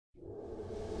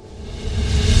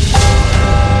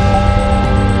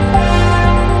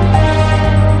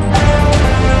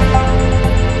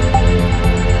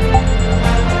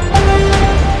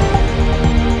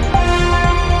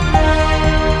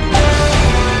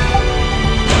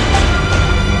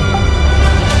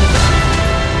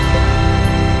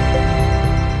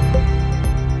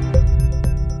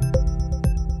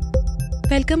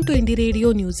Welcome to Indie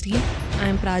Radio Newsreel. I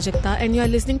am Prajakta and you are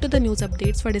listening to the news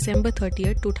updates for December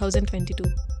 30th, 2022.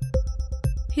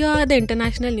 Here are the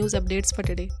international news updates for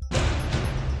today.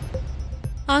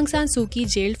 Aung San Suu Kyi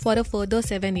jailed for a further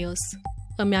 7 years.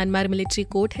 A Myanmar military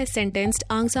court has sentenced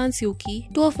Aung San Suu Kyi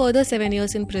to a further 7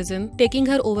 years in prison, taking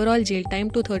her overall jail time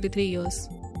to 33 years.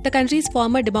 The country's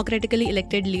former democratically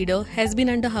elected leader has been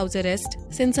under house arrest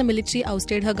since the military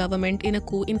ousted her government in a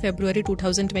coup in February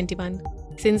 2021.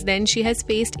 Since then, she has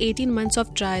faced 18 months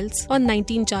of trials on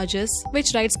 19 charges,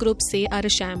 which rights groups say are a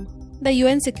sham. The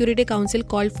UN Security Council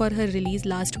called for her release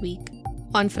last week.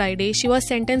 On Friday, she was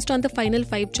sentenced on the final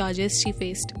 5 charges she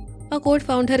faced. A court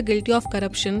found her guilty of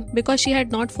corruption because she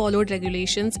had not followed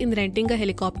regulations in renting a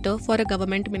helicopter for a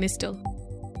government minister.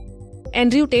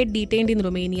 Andrew Tate detained in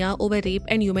Romania over rape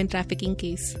and human trafficking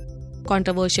case.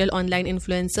 Controversial online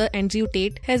influencer Andrew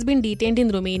Tate has been detained in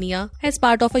Romania as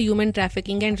part of a human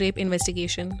trafficking and rape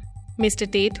investigation.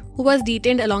 Mr. Tate, who was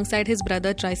detained alongside his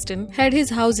brother Tristan, had his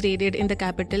house raided in the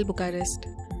capital Bucharest.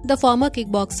 The former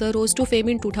kickboxer rose to fame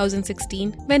in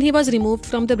 2016 when he was removed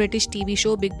from the British TV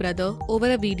show Big Brother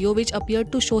over a video which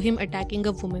appeared to show him attacking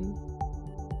a woman.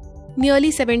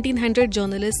 Nearly 1,700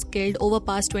 journalists killed over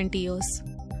past 20 years.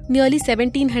 Nearly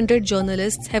 1,700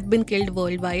 journalists have been killed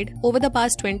worldwide over the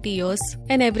past 20 years,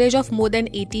 an average of more than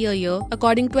 80 a year,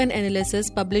 according to an analysis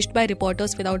published by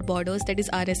Reporters Without Borders, that is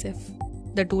RSF.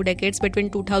 The 2 decades between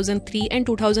 2003 and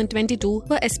 2022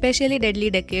 were especially deadly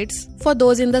decades for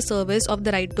those in the service of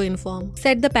the right to inform,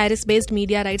 said the Paris-based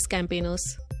media rights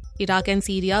campaigners. Iraq and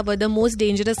Syria were the most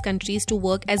dangerous countries to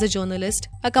work as a journalist,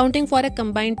 accounting for a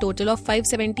combined total of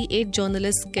 578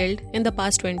 journalists killed in the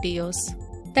past 20 years.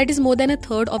 That is more than a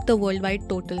third of the worldwide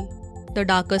total. The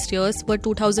darkest years were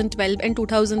 2012 and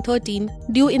 2013,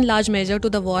 due in large measure to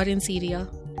the war in Syria.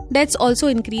 Deaths also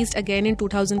increased again in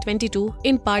 2022,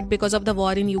 in part because of the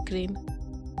war in Ukraine.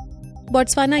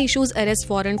 Botswana issues arrest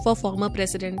warrant for former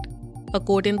president. A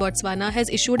court in Botswana has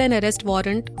issued an arrest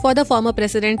warrant for the former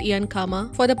president Ian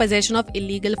Khama for the possession of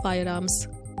illegal firearms.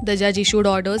 The judge issued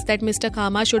orders that Mr.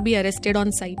 Khama should be arrested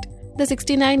on site. The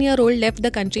 69-year-old left the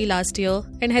country last year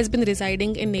and has been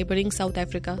residing in neighboring South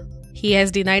Africa. He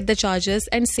has denied the charges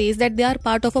and says that they are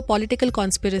part of a political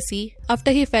conspiracy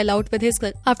after he fell out with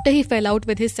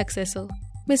his successor.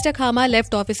 Mr. Khama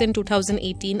left office in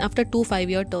 2018 after 2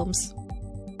 5-year terms.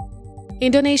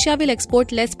 Indonesia will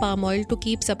export less palm oil to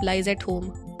keep supplies at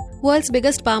home. World's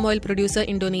biggest palm oil producer,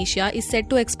 Indonesia, is set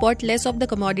to export less of the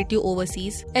commodity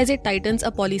overseas as it tightens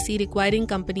a policy requiring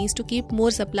companies to keep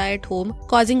more supply at home,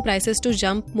 causing prices to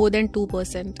jump more than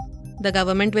 2%. The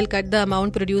government will cut the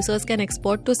amount producers can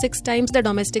export to 6 times the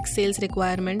domestic sales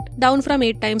requirement, down from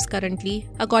 8 times currently,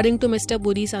 according to Mr.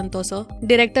 Budi Santoso,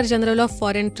 Director General of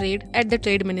Foreign Trade at the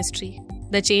Trade Ministry.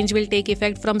 The change will take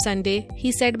effect from Sunday,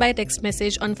 he said by text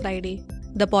message on Friday.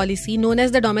 The policy, known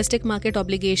as the Domestic Market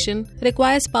Obligation,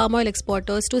 requires palm oil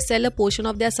exporters to sell a portion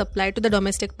of their supply to the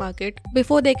domestic market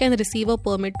before they can receive a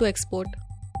permit to export.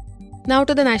 Now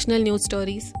to the national news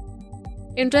stories.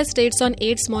 Interest rates on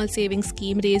 8 small savings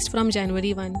scheme raised from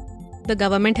January 1. The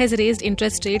government has raised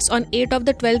interest rates on 8 of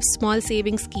the 12 small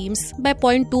savings schemes by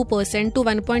 0.2% to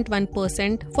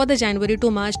 1.1% for the January to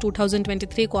March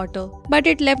 2023 quarter, but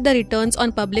it left the returns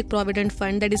on Public Provident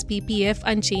Fund, that is PPF,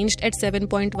 unchanged at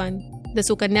 7.1%. The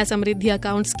Sukanya Samriddhi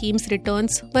account scheme's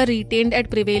returns were retained at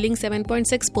prevailing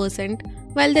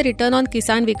 7.6%, while the return on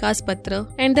Kisan Vikas Patra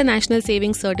and the National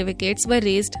Savings Certificates were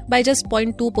raised by just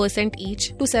 0.2% each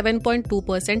to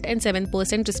 7.2% and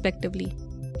 7% respectively.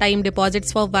 Time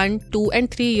deposits for 1, 2 and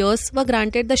 3 years were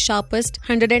granted the sharpest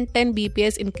 110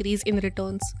 BPS increase in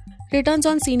returns. Returns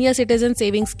on Senior Citizen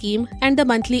Savings Scheme and the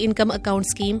Monthly Income Account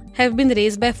Scheme have been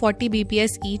raised by 40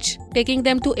 BPS each, taking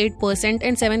them to 8%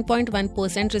 and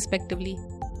 7.1% respectively.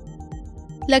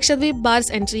 Lakshadweep bars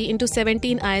entry into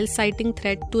 17 isles citing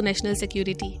threat to national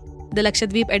security. The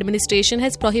Lakshadweep administration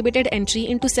has prohibited entry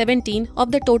into 17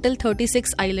 of the total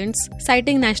 36 islands,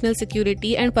 citing national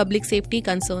security and public safety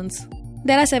concerns.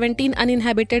 There are 17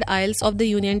 uninhabited isles of the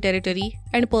Union Territory,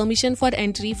 and permission for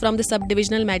entry from the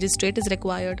subdivisional magistrate is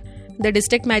required. The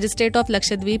District Magistrate of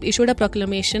Lakshadweep issued a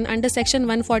proclamation under Section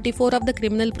 144 of the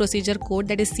Criminal Procedure Code,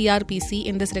 that is CRPC,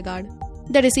 in this regard.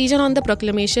 The decision on the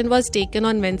proclamation was taken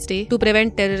on Wednesday to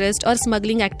prevent terrorist or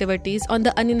smuggling activities on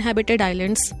the uninhabited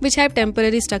islands, which have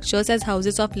temporary structures as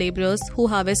houses of laborers who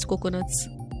harvest coconuts.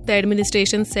 The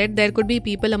administration said there could be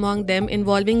people among them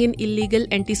involving in illegal,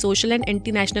 antisocial and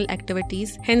anti-national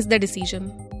activities, hence the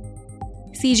decision.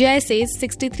 CJI says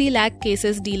 63 lakh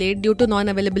cases delayed due to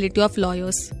non-availability of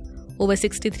lawyers. Over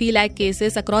 63 lakh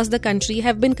cases across the country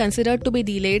have been considered to be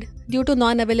delayed due to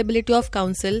non-availability of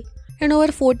counsel and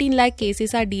over 14 lakh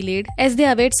cases are delayed as they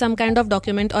await some kind of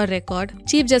document or record,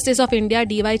 Chief Justice of India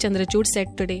D.Y. Chandrachud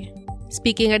said today.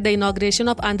 Speaking at the inauguration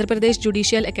of Andhra Pradesh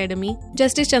Judicial Academy,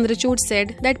 Justice Chandrachud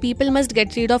said that people must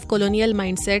get rid of colonial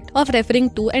mindset of referring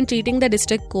to and treating the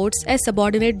district courts as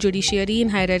subordinate judiciary in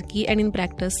hierarchy and in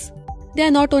practice. They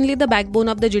are not only the backbone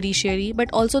of the judiciary but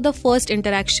also the first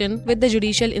interaction with the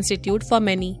Judicial Institute for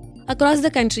many. Across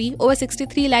the country, over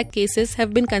 63 lakh cases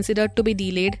have been considered to be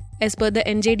delayed as per the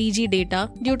NJDG data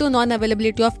due to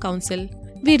non-availability of counsel.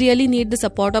 We really need the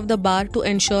support of the bar to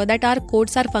ensure that our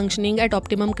courts are functioning at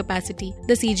optimum capacity,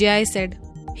 the CJI said.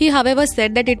 He, however,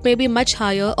 said that it may be much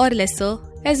higher or lesser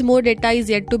as more data is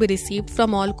yet to be received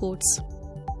from all courts.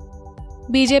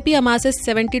 BJP amasses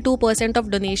 72% of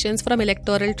donations from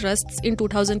electoral trusts in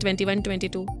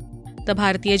 2021-22. The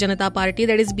Bharatiya Janata Party,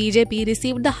 that is BJP,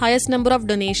 received the highest number of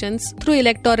donations through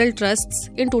electoral trusts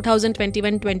in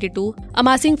 2021-22,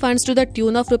 amassing funds to the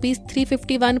tune of Rs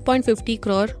 351.50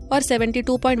 crore or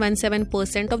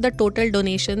 72.17% of the total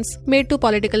donations made to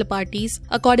political parties,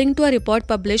 according to a report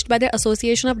published by the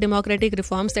Association of Democratic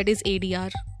Reforms, that is ADR.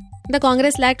 The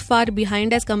Congress lagged far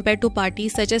behind as compared to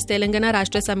parties such as Telangana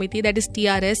Rashtra Samiti, that is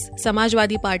TRS,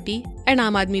 Samajwadi Party and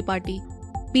Aam Aadmi Party.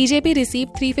 BJP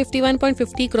received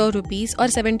 351.50 crore rupees or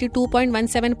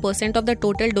 72.17% of the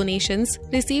total donations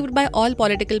received by all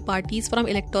political parties from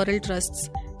electoral trusts.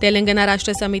 Telangana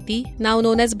Rashtra Samiti, now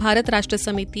known as Bharat Rashtra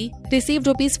Samiti, received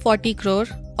rupees 40 crore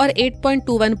or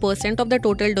 8.21% of the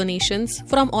total donations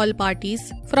from all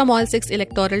parties from all 6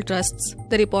 electoral trusts,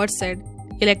 the report said.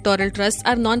 Electoral trusts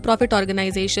are non-profit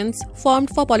organizations formed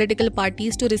for political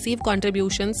parties to receive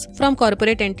contributions from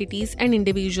corporate entities and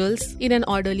individuals in an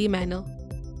orderly manner.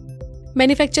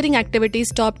 Manufacturing activities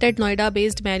stopped at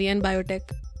Noida-based Marian Biotech.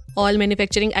 All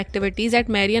manufacturing activities at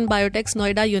Marian Biotech's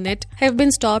Noida unit have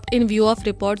been stopped in view of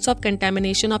reports of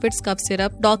contamination of its cough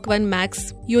syrup Doc 1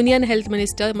 Max, Union Health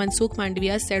Minister Mansukh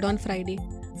Mandavia said on Friday.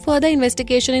 Further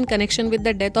investigation in connection with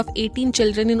the death of 18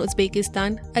 children in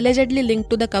Uzbekistan, allegedly linked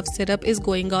to the cough syrup, is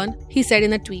going on, he said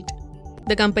in a tweet.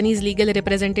 The company's legal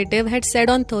representative had said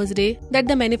on Thursday that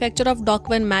the manufacture of Doc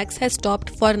 1 Max has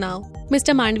stopped for now.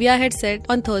 Mr. Mandavia had said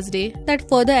on Thursday that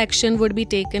further action would be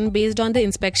taken based on the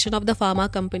inspection of the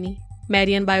pharma company.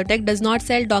 Marian Biotech does not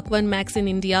sell Doc 1 Max in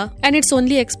India and its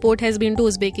only export has been to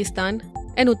Uzbekistan,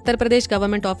 an Uttar Pradesh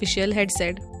government official had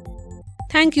said.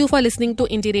 Thank you for listening to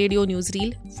Indie Radio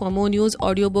Newsreel. For more news,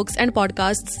 audiobooks and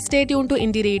podcasts, stay tuned to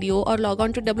Indie Radio or log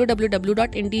on to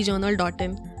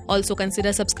www.indiejournal.in. Also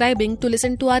consider subscribing to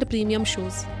listen to our premium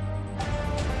shows.